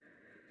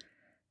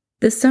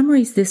The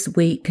summaries this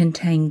week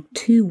contain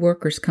 2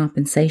 workers'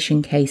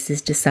 compensation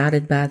cases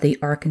decided by the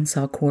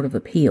Arkansas Court of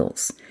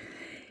Appeals.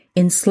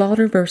 In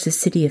Slaughter v.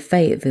 City of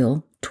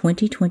Fayetteville,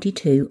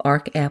 2022,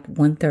 Ark. App.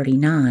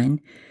 139,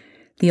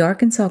 the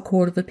Arkansas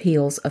Court of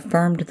Appeals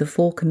affirmed the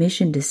full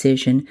commission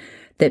decision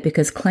that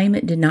because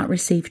claimant did not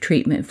receive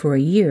treatment for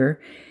a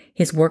year,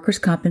 his workers'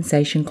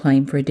 compensation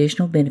claim for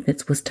additional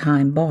benefits was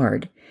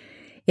time-barred.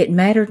 It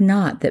mattered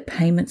not that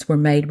payments were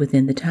made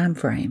within the time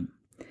frame.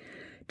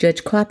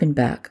 Judge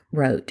Kloppenbach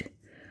wrote,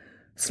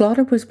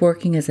 Slaughter was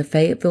working as a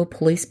Fayetteville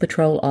Police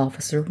Patrol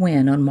officer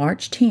when, on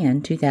March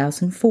 10,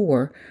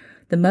 2004,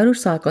 the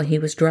motorcycle he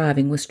was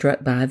driving was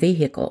struck by a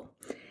vehicle.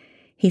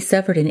 He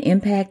suffered an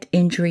impact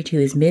injury to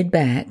his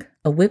mid-back,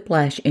 a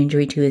whiplash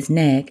injury to his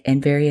neck,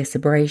 and various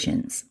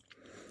abrasions.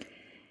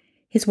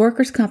 His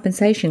workers'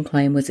 compensation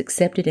claim was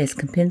accepted as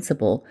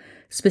compensable,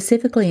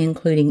 specifically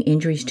including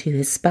injuries to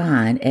his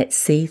spine at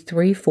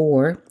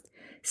C3-4,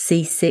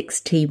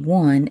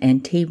 C6-T1,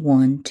 and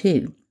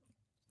T1-2.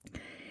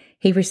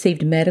 He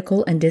received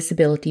medical and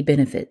disability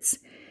benefits.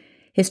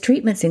 His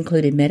treatments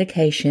included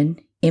medication,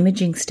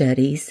 imaging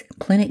studies,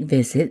 clinic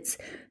visits,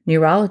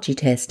 neurology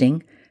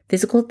testing,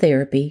 physical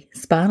therapy,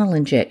 spinal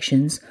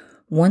injections,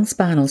 1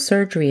 spinal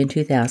surgery in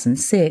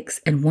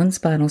 2006, and 1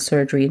 spinal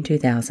surgery in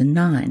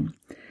 2009.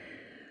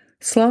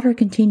 Slaughter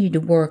continued to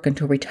work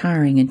until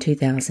retiring in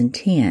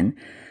 2010,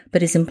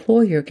 but his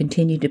employer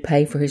continued to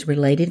pay for his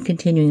related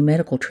continuing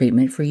medical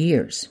treatment for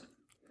years.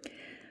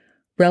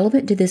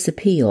 Relevant to this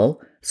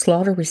appeal,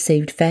 Slaughter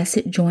received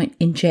facet joint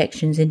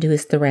injections into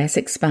his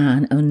thoracic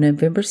spine on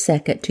November 2,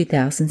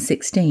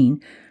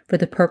 2016, for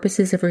the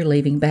purposes of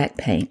relieving back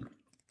pain.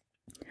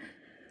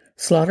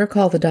 Slaughter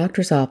called the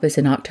doctor's office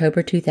in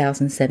October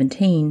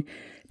 2017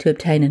 to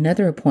obtain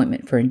another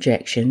appointment for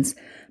injections,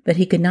 but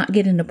he could not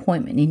get an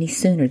appointment any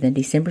sooner than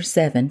December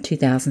 7,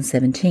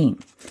 2017.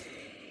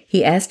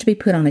 He asked to be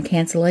put on a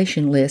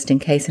cancellation list in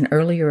case an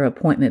earlier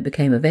appointment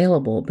became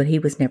available, but he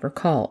was never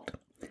called.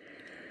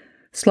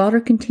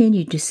 Slaughter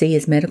continued to see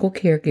his medical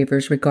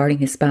caregivers regarding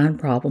his spine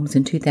problems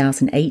in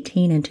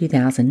 2018 and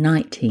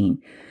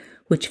 2019,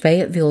 which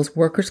Fayetteville's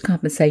workers'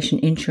 compensation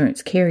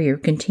insurance carrier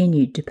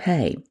continued to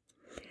pay.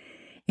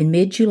 In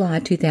mid-July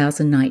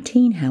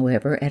 2019,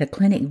 however, at a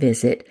clinic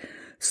visit,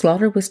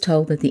 Slaughter was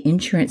told that the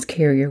insurance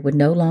carrier would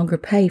no longer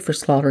pay for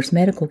Slaughter's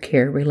medical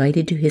care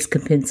related to his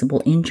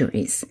compensable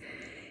injuries.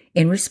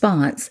 In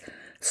response,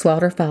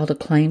 Slaughter filed a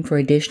claim for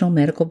additional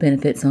medical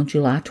benefits on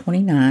July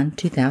 29,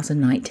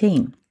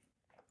 2019.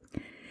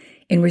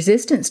 In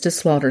resistance to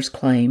Slaughter's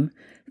claim,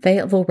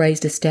 Fayetteville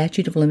raised a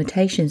statute of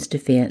limitations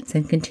defense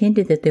and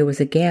contended that there was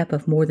a gap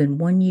of more than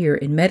 1 year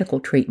in medical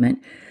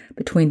treatment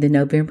between the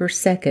November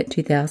 2,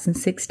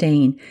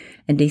 2016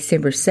 and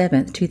December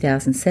 7,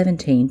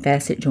 2017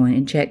 facet joint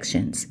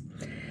injections.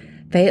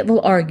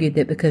 Fayetteville argued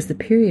that because the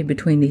period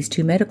between these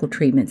 2 medical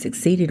treatments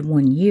exceeded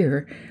 1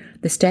 year,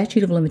 the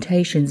statute of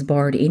limitations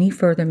barred any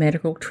further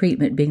medical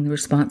treatment being the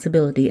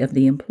responsibility of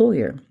the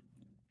employer.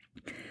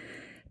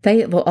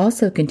 Fayetteville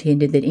also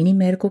contended that any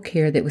medical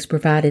care that was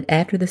provided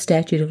after the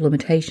statute of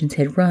limitations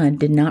had run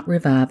did not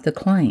revive the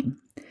claim.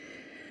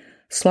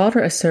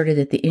 Slaughter asserted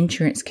that the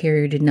insurance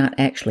carrier did not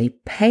actually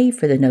pay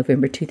for the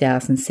November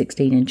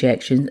 2016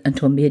 injections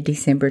until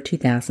mid-December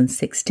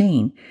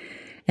 2016,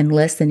 and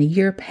less than a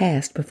year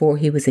passed before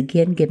he was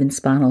again given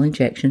spinal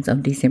injections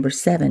on December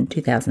 7,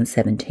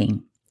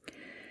 2017.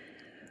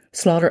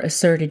 Slaughter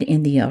asserted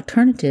in the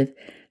alternative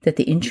that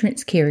the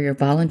insurance carrier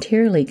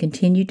voluntarily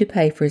continued to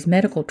pay for his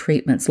medical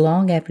treatments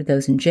long after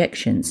those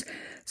injections,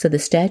 so the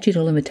statute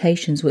of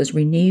limitations was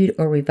renewed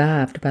or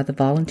revived by the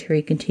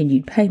voluntary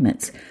continued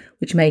payments,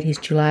 which made his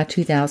July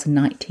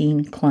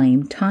 2019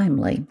 claim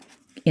timely.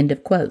 End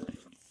of quote.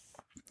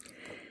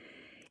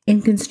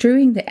 In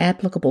construing the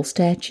applicable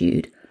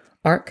statute,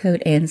 Art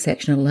Code Ann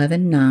Section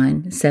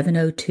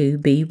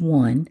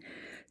 119702B1,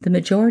 the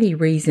majority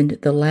reasoned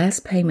the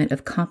last payment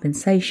of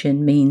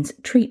compensation means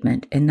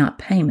treatment and not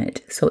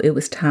payment, so it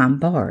was time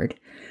barred.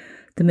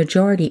 The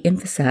majority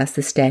emphasized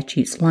the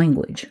statute's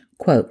language,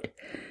 quote,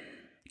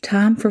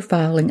 time for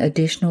filing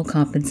additional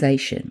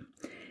compensation.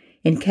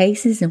 In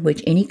cases in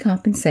which any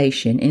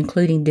compensation,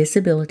 including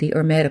disability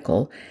or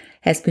medical,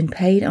 has been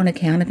paid on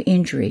account of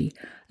injury,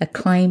 a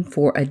claim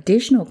for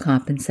additional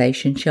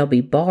compensation shall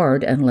be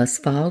barred unless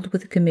filed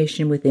with the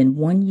Commission within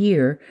 1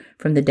 year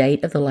from the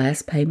date of the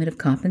last payment of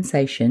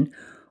compensation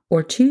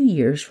or 2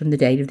 years from the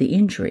date of the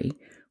injury,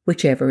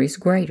 whichever is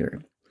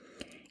greater.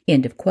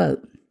 End of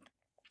quote.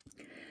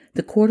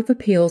 The Court of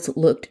Appeals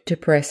looked to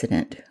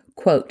precedent.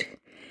 Quote,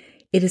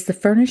 it is the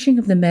furnishing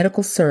of the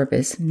medical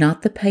service,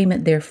 not the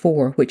payment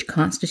therefor, which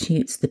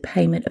constitutes the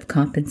payment of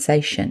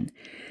compensation.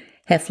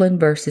 Heflin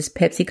v.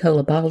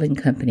 Pepsi-Cola Bottling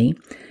Company,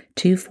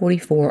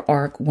 244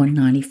 Ark.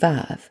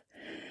 195.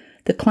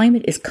 The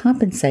claimant is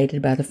compensated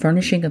by the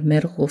furnishing of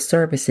medical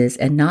services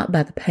and not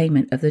by the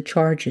payment of the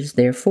charges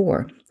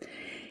therefor.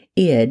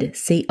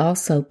 See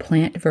also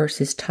Plant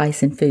v.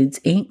 Tyson Foods,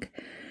 Inc.,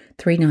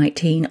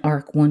 319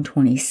 Ark.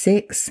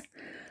 126,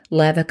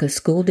 Lavaca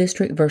School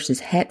District v.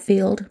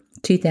 Hatfield,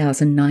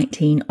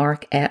 2019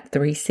 ARC App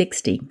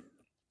 360.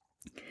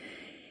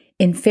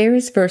 In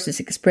Ferris v.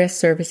 Express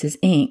Services,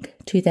 Inc.,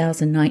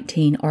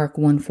 2019 ARC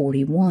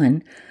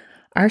 141,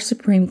 our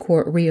Supreme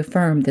Court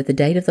reaffirmed that the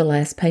date of the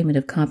last payment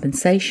of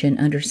compensation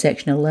under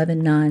Section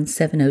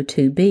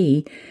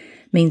 119702B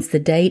means the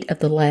date of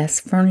the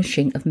last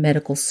furnishing of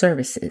medical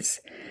services.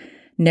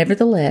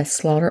 Nevertheless,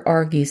 Slaughter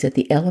argues that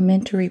the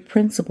elementary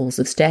principles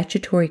of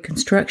statutory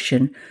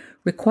construction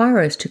require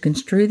us to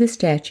construe the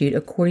statute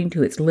according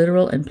to its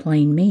literal and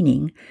plain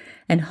meaning,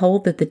 and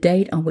hold that the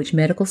date on which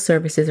medical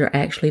services are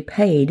actually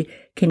paid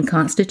can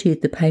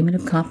constitute the payment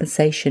of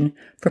compensation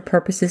for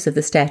purposes of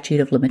the statute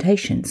of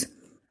limitations.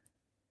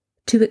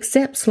 To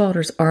accept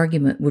Slaughter's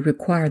argument would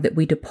require that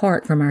we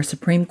depart from our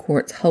Supreme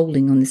Court's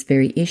holding on this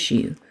very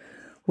issue.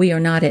 We are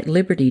not at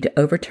liberty to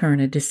overturn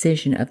a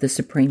decision of the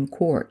Supreme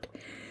Court.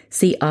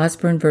 See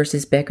Osborne v.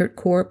 Beckert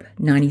Corp.,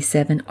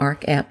 97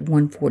 ARC App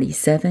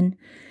 147,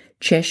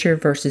 Cheshire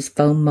v.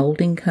 Foam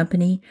Molding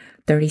Company,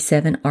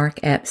 37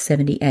 ARC App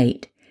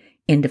 78.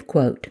 End of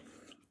quote.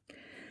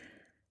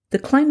 The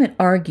claimant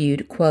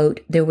argued, quote,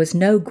 there was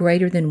no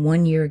greater than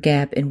 1 year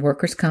gap in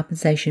workers'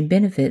 compensation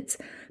benefits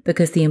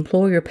because the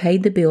employer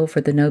paid the bill for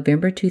the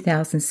November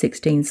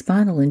 2016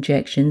 spinal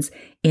injections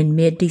in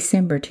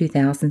mid-December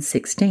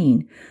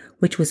 2016,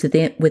 which was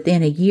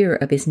within a year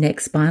of his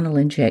next spinal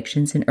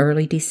injections in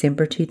early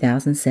December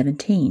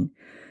 2017.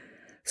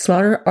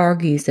 Slaughter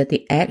argues that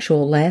the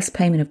actual last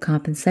payment of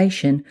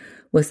compensation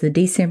was the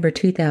December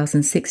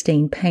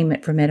 2016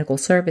 payment for medical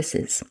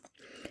services.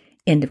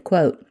 End of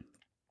quote.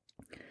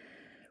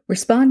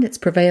 Respondents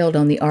prevailed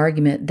on the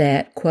argument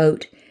that,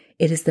 quote,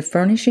 it is the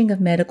furnishing of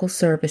medical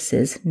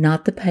services,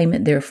 not the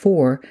payment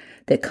therefor,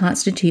 that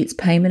constitutes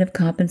payment of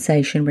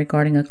compensation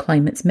regarding a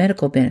claimant's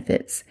medical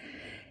benefits.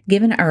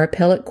 Given our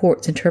appellate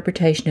court's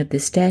interpretation of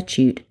this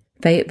statute,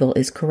 Fayetteville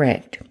is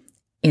correct.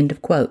 End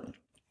of quote.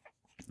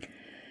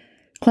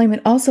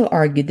 Claimant also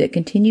argued that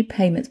continued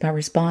payments by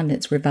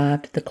respondents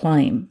revived the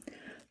claim.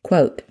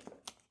 Quote,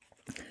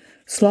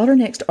 Slaughter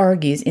next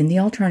argues in the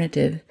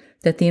alternative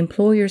that the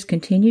employer's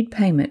continued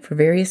payment for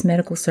various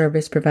medical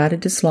service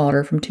provided to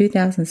Slaughter from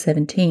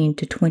 2017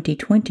 to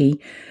 2020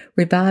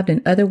 revived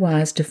an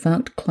otherwise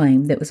defunct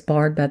claim that was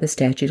barred by the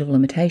statute of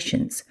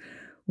limitations.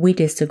 We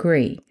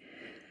disagree.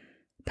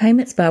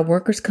 Payments by a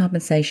workers'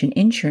 compensation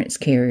insurance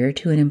carrier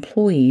to an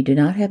employee do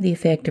not have the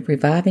effect of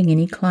reviving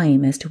any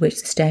claim as to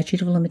which the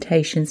statute of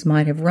limitations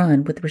might have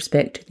run with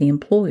respect to the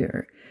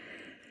employer.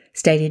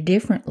 Stated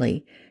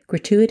differently,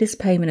 gratuitous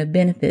payment of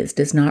benefits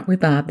does not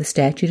revive the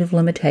statute of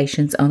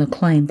limitations on a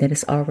claim that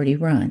has already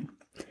run.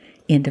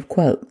 End of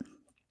quote.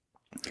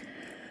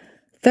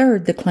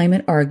 Third, the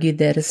claimant argued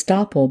that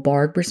estoppel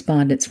barred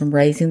respondents from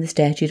raising the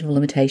statute of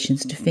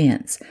limitations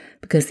defense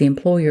because the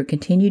employer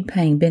continued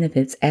paying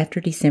benefits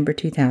after December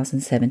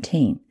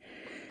 2017.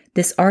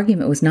 This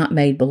argument was not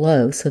made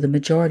below, so the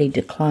majority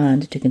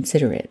declined to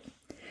consider it.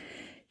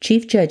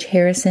 Chief Judge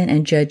Harrison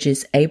and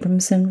Judges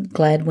Abramson,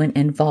 Gladwin,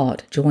 and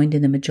Vaught joined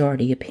in the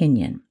majority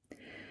opinion.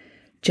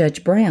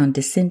 Judge Brown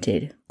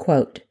dissented,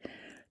 quote,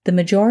 the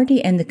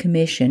majority and the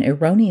commission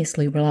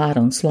erroneously relied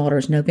on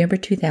Slaughter's November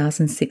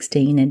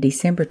 2016 and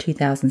December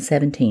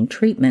 2017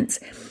 treatments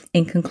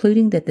in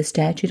concluding that the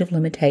statute of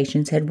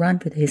limitations had run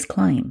for his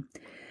claim.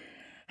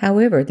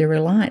 However, their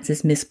reliance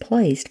is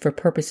misplaced for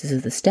purposes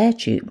of the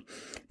statute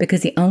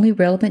because the only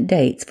relevant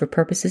dates for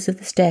purposes of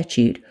the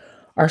statute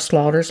are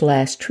Slaughter's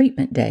last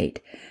treatment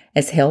date,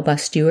 as held by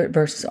Stewart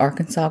v.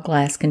 Arkansas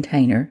Glass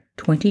Container,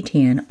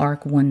 2010,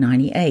 ARC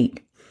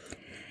 198.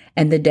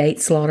 And the date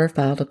Slaughter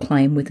filed a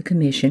claim with the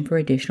Commission for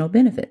additional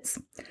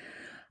benefits.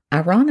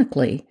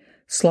 Ironically,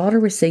 Slaughter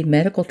received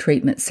medical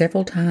treatment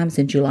several times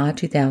in July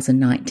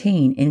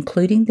 2019,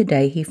 including the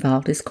day he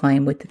filed his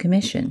claim with the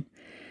Commission.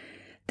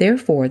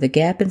 Therefore, the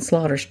gap in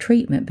Slaughter's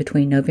treatment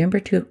between November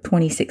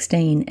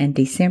 2016 and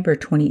December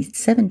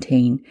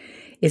 2017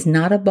 is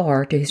not a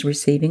bar to his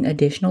receiving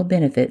additional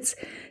benefits,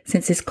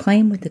 since his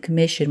claim with the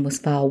Commission was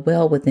filed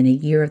well within a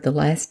year of the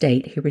last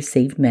date he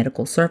received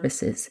medical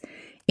services.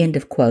 End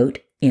of quote.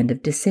 End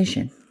of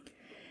decision.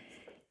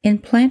 In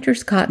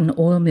Planters Cotton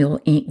Oil Mill,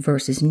 Inc.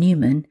 v.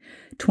 Newman,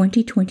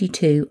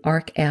 2022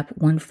 ARC App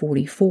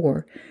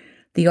 144,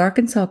 the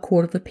Arkansas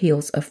Court of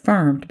Appeals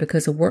affirmed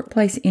because a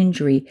workplace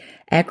injury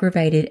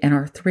aggravated an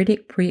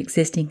arthritic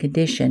pre-existing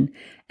condition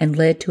and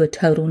led to a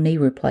total knee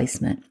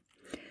replacement.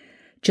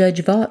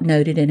 Judge Vaught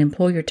noted an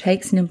employer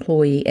takes an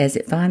employee as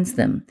it finds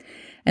them,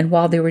 and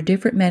while there were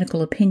different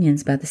medical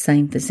opinions by the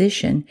same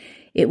physician,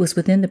 it was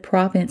within the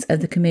province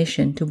of the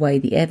Commission to weigh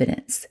the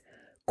evidence.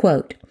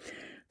 Quote,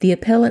 the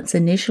appellants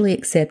initially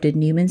accepted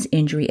Newman's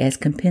injury as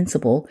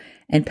compensable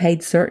and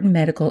paid certain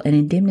medical and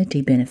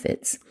indemnity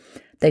benefits.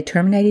 They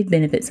terminated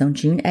benefits on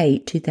June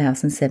 8,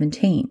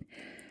 2017.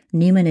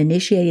 Newman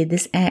initiated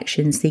this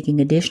action seeking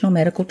additional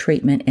medical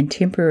treatment and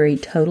temporary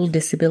total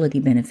disability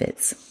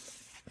benefits.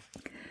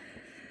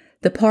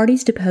 The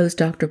parties deposed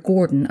Dr.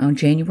 Gordon on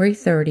January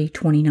 30,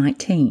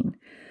 2019.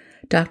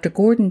 Dr.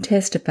 Gordon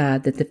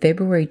testified that the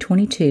February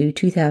 22,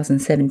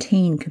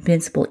 2017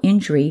 compensable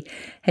injury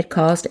had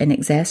caused an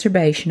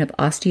exacerbation of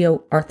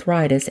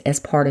osteoarthritis as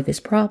part of his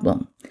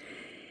problem.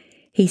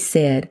 He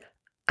said,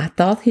 "I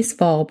thought his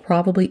fall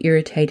probably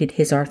irritated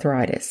his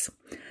arthritis."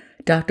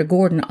 Dr.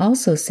 Gordon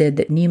also said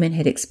that Newman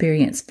had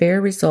experienced fair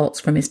results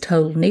from his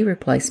total knee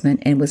replacement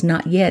and was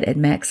not yet at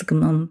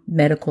maximum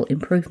medical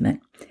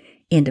improvement.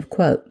 End of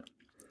quote.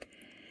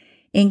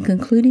 In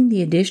concluding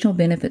the additional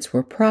benefits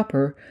were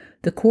proper,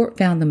 the court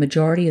found the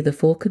majority of the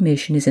full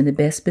commission is in the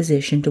best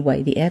position to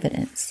weigh the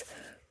evidence.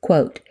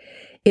 Quote,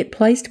 "It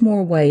placed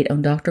more weight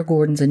on Dr.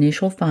 Gordon's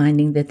initial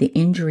finding that the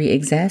injury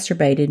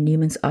exacerbated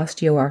Newman's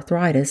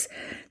osteoarthritis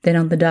than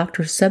on the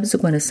doctor's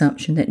subsequent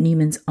assumption that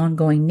Newman's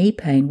ongoing knee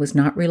pain was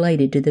not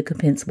related to the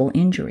compensable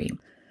injury.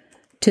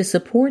 To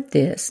support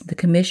this, the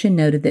commission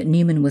noted that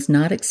Newman was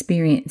not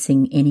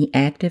experiencing any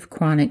active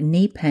chronic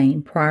knee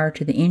pain prior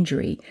to the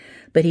injury,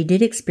 but he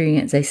did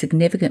experience a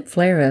significant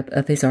flare-up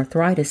of his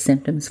arthritis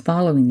symptoms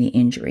following the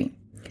injury.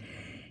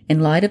 In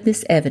light of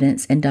this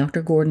evidence and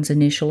Dr. Gordon's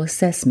initial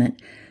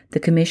assessment, the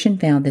commission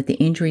found that the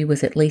injury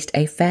was at least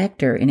a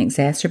factor in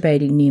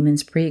exacerbating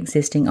Newman's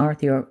pre-existing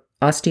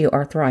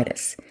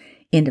osteoarthritis."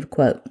 End of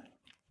quote.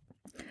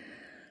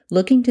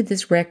 Looking to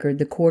this record,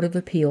 the Court of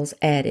Appeals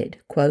added,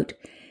 quote,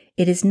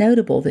 "It is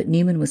notable that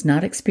Newman was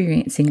not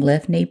experiencing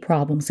left knee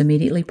problems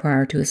immediately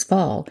prior to his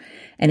fall,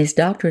 and his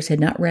doctors had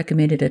not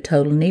recommended a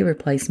total knee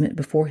replacement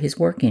before his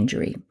work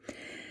injury.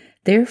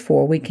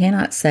 Therefore, we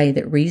cannot say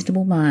that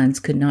reasonable minds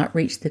could not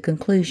reach the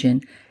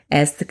conclusion,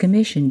 as the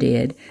Commission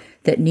did,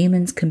 that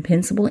Newman's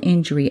compensable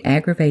injury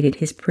aggravated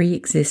his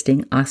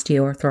pre-existing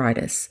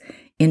osteoarthritis."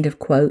 End of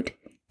quote.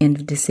 End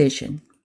of decision.